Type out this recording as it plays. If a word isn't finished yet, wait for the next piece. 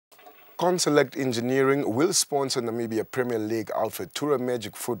Conselect Engineering will sponsor Namibia Premier League outfit Tura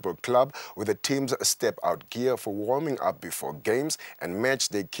Magic Football Club with the team's step-out gear for warming up before games and match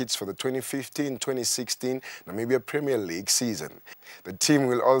day kits for the 2015-2016 Namibia Premier League season. The team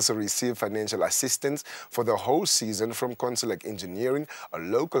will also receive financial assistance for the whole season from Conselect Engineering, a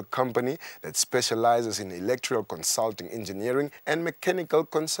local company that specializes in electrical consulting engineering and mechanical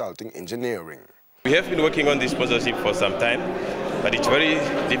consulting engineering. We have been working on this sponsorship for some time, but it's very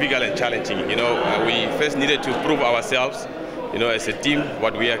difficult and challenging. We first needed to prove ourselves, as a team,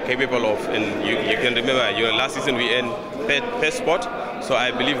 what we are capable of. And you can remember, last season we earned third spot, so I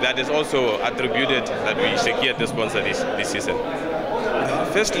believe that is also attributed that we secured the sponsor this season.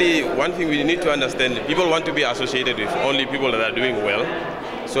 Firstly, one thing we need to understand, people want to be associated with only people that are doing well.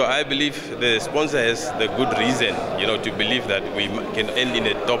 So I believe the sponsor has the good reason, to believe that we can end in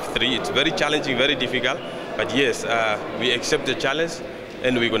the top 3. It's very challenging, very difficult, but yes, we accept the challenge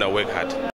and we're going to work hard.